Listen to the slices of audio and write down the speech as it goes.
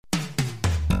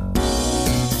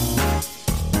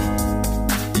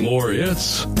More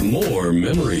hits, more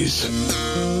memories.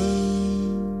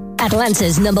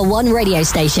 Atlanta's #1 radio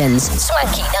stations,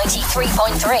 Swanky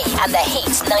 93.3 and The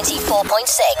Heat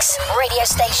 94.6 radio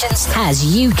stations, has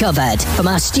you covered. From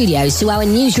our studios to our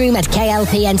newsroom at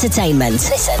KLP Entertainment.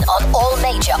 Listen on all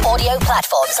major audio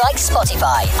platforms like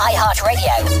Spotify,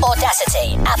 iHeartRadio,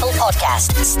 Audacity, Apple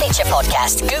Podcast, Stitcher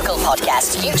Podcast, Google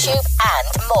Podcast, YouTube,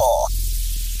 and more.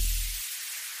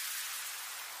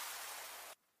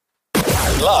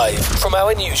 Live from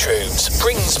our newsrooms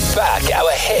brings back our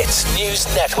hit news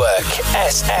network,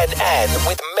 SNN,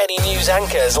 with many news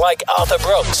anchors like Arthur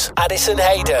Brooks, Addison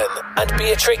Hayden, and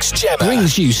Beatrix Gemma.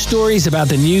 Brings you stories about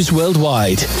the news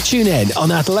worldwide. Tune in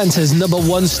on Atlanta's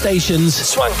 #1 stations,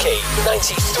 Swanky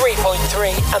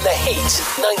 93.3 and The Heat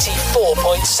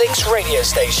 94.6 radio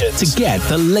stations. To get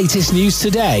the latest news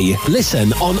today,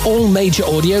 listen on all major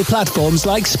audio platforms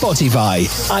like Spotify,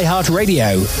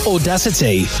 iHeartRadio,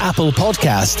 Audacity, Apple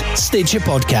Podcast, Stitcher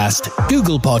Podcast,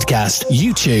 Google Podcast,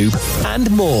 YouTube,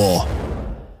 and more.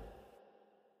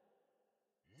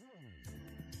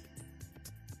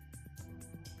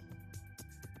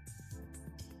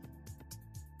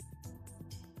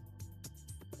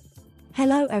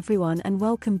 Hello everyone and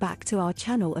welcome back to our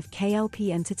channel of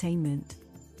KLP Entertainment.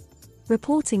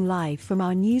 Reporting live from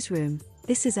our newsroom,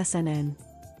 this is SNN.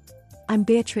 I'm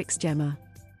Beatrix Gemma.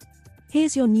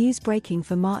 Here's your news breaking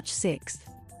for March 6th.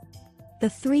 The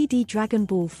 3D Dragon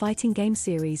Ball fighting game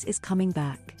series is coming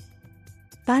back.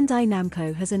 Bandai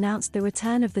Namco has announced the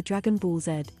return of the Dragon Ball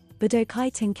Z,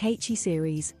 Budokai Tenkaichi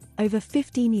series, over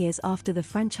 15 years after the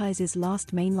franchise's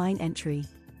last mainline entry.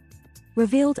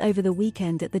 Revealed over the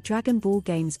weekend at the Dragon Ball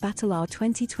Games Battle Hour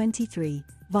 2023,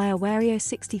 via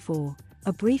Wario64,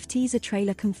 a brief teaser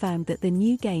trailer confirmed that the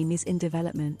new game is in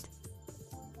development.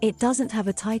 It doesn't have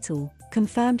a title,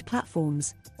 confirmed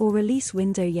platforms, or release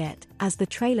window yet, as the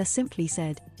trailer simply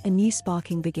said, a new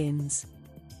sparking begins.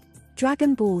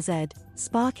 Dragon Ball Z,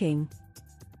 Sparking,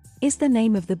 is the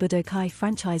name of the Budokai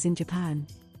franchise in Japan.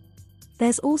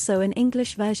 There's also an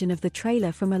English version of the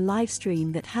trailer from a live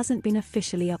stream that hasn't been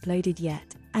officially uploaded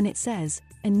yet, and it says,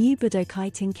 a new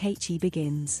Budokai Tenkaichi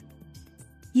begins.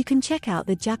 You can check out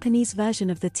the Japanese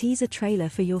version of the teaser trailer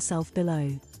for yourself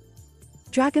below.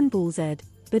 Dragon Ball Z,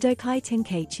 Budokai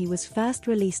Tenkaichi was first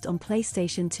released on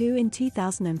PlayStation 2 in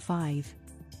 2005.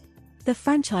 The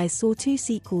franchise saw 2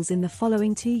 sequels in the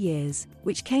following 2 years,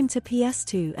 which came to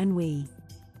PS2 and Wii.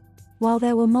 While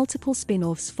there were multiple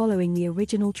spin-offs following the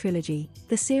original trilogy,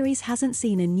 the series hasn't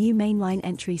seen a new mainline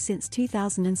entry since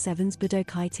 2007's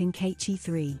Budokai Tenkaichi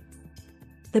 3.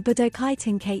 The Budokai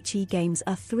Tenkaichi games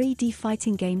are 3D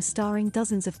fighting games starring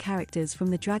dozens of characters from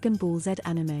the Dragon Ball Z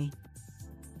anime.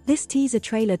 This teaser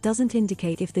trailer doesn't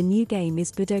indicate if the new game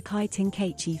is Budokai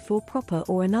Tenkaichi 4 proper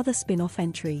or another spin-off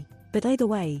entry, but either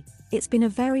way, it's been a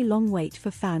very long wait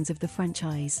for fans of the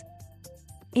franchise.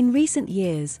 In recent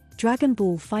years, Dragon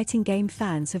Ball fighting game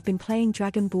fans have been playing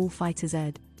Dragon Ball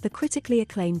FighterZ, the critically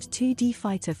acclaimed 2D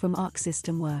fighter from Arc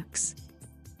System Works.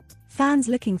 Fans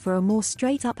looking for a more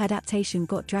straight-up adaptation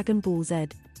got Dragon Ball Z,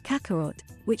 Kakarot,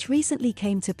 which recently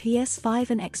came to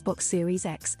PS5 and Xbox Series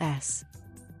XS.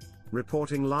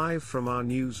 Reporting live from our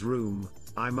newsroom,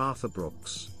 I'm Arthur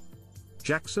Brooks.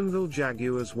 Jacksonville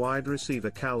Jaguars wide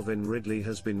receiver Calvin Ridley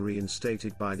has been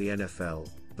reinstated by the NFL,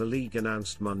 the league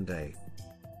announced Monday.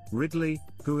 Ridley,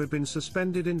 who had been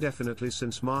suspended indefinitely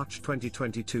since March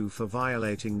 2022 for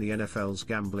violating the NFL's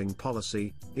gambling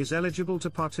policy, is eligible to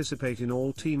participate in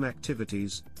all team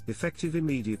activities, effective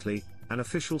immediately, an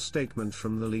official statement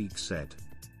from the league said.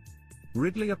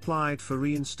 Ridley applied for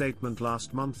reinstatement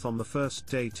last month on the first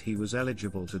date he was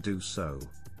eligible to do so.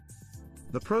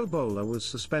 The Pro Bowler was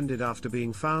suspended after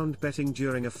being found betting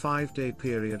during a 5-day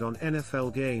period on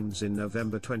NFL games in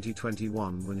November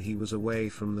 2021 when he was away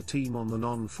from the team on the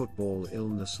non-football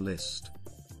illness list.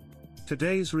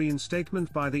 Today's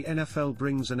reinstatement by the NFL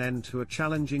brings an end to a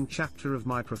challenging chapter of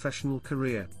my professional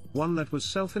career, one that was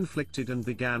self-inflicted and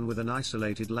began with an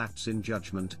isolated lapse in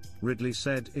judgment, Ridley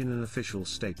said in an official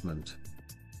statement.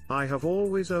 I have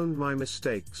always owned my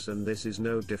mistakes and this is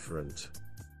no different.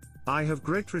 I have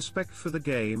great respect for the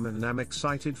game and am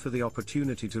excited for the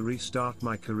opportunity to restart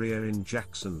my career in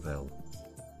Jacksonville.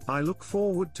 I look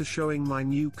forward to showing my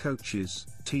new coaches,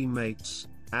 teammates,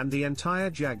 and the entire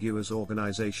Jaguars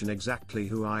organization exactly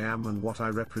who I am and what I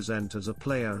represent as a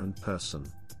player and person.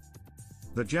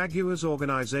 The Jaguars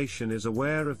organization is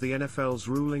aware of the NFL's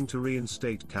ruling to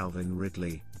reinstate Calvin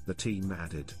Ridley, the team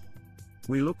added.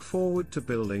 We look forward to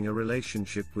building a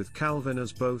relationship with Calvin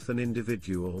as both an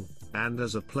individual and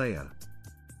as a player.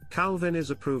 Calvin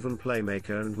is a proven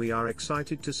playmaker and we are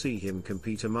excited to see him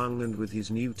compete among and with his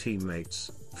new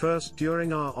teammates, first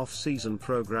during our off-season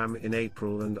program in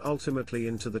April and ultimately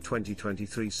into the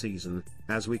 2023 season,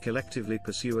 as we collectively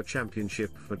pursue a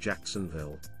championship for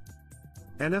Jacksonville.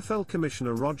 NFL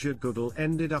Commissioner Roger Goodell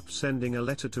ended up sending a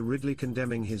letter to Ridley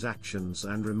condemning his actions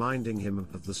and reminding him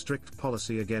of the strict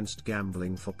policy against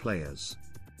gambling for players.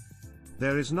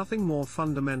 There is nothing more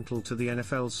fundamental to the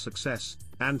NFL's success,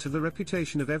 and to the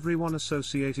reputation of everyone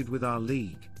associated with our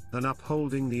league, than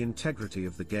upholding the integrity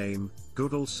of the game,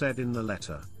 Goodell said in the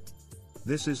letter.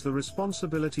 This is the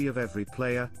responsibility of every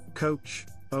player, coach,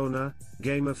 owner,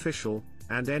 game official,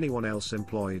 and anyone else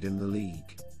employed in the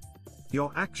league.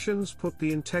 Your actions put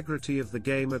the integrity of the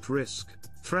game at risk,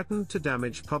 threatened to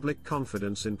damage public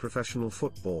confidence in professional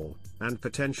football, and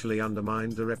potentially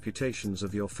undermined the reputations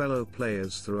of your fellow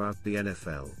players throughout the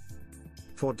NFL.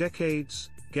 For decades,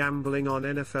 gambling on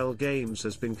NFL games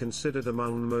has been considered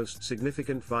among the most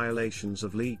significant violations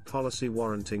of league policy,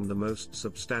 warranting the most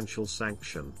substantial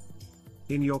sanction.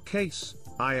 In your case,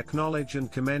 I acknowledge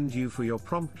and commend you for your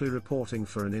promptly reporting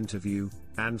for an interview,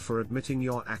 and for admitting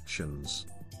your actions.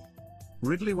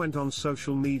 Ridley went on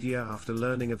social media after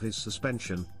learning of his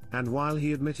suspension, and while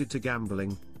he admitted to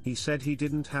gambling, he said he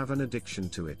didn't have an addiction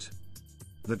to it.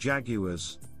 The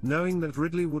Jaguars, knowing that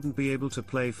Ridley wouldn't be able to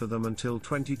play for them until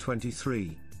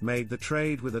 2023, made the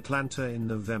trade with Atlanta in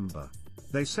November.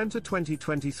 They sent a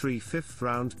 2023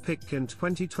 fifth-round pick and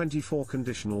 2024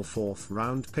 conditional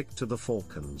fourth-round pick to the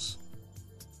Falcons.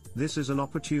 This is an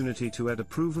opportunity to add a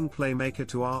proven playmaker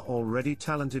to our already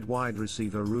talented wide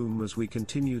receiver room as we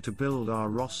continue to build our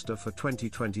roster for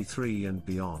 2023 and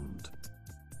beyond.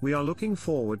 We are looking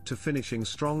forward to finishing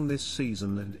strong this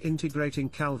season and integrating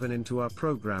Calvin into our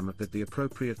program at the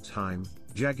appropriate time,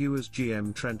 Jaguars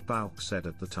GM Trent Baalke said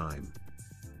at the time.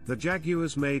 The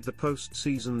Jaguars made the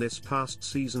postseason this past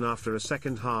season after a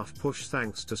second-half push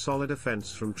thanks to solid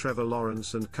offense from Trevor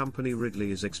Lawrence and company. Ridley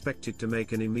is expected to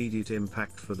make an immediate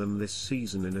impact for them this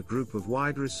season in a group of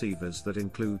wide receivers that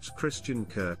includes Christian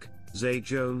Kirk, Zay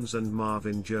Jones and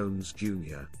Marvin Jones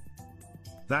Jr.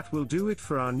 That will do it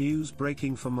for our news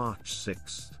breaking for March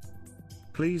 6th.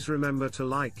 Please remember to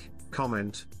like,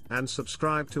 comment, and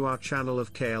subscribe to our channel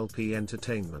of KLP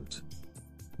Entertainment.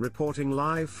 Reporting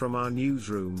live from our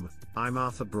newsroom, I'm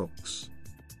Arthur Brooks.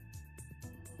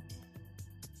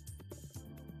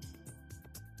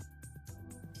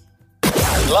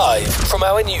 Live from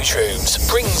our newsrooms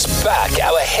brings back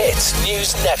our hit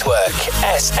news network,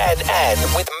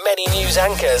 SNN, with many news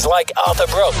anchors like Arthur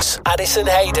Brooks, Addison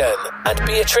Hayden, and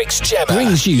Beatrix Gemma.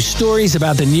 Brings you stories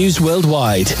about the news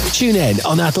worldwide. Tune in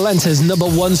on Atlanta's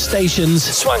 #1 stations,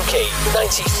 Swanky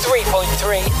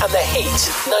 93.3 and the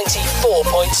Heat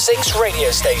 94.6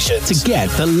 radio stations. To get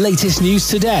the latest news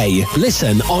today,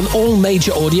 listen on all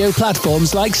major audio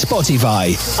platforms like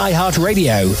Spotify,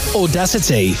 iHeartRadio,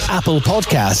 Audacity, Apple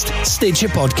Podcast, Stitcher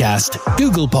Podcast,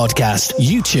 Google Podcast,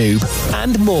 YouTube,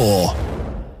 and more.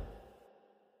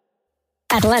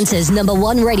 Atlanta's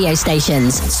 #1 radio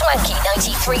stations, Swanky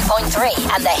 93.3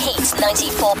 and the Heat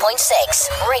 94.6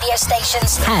 radio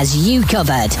stations, has you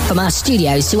covered. From our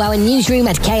studios to our newsroom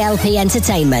at KLP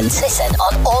Entertainment. Listen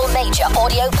on all major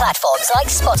audio platforms like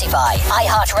Spotify,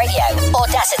 iHeartRadio,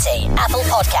 Audacity, Apple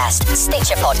Podcast,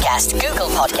 Stitcher Podcast, Google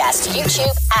Podcast,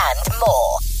 YouTube, and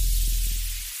more.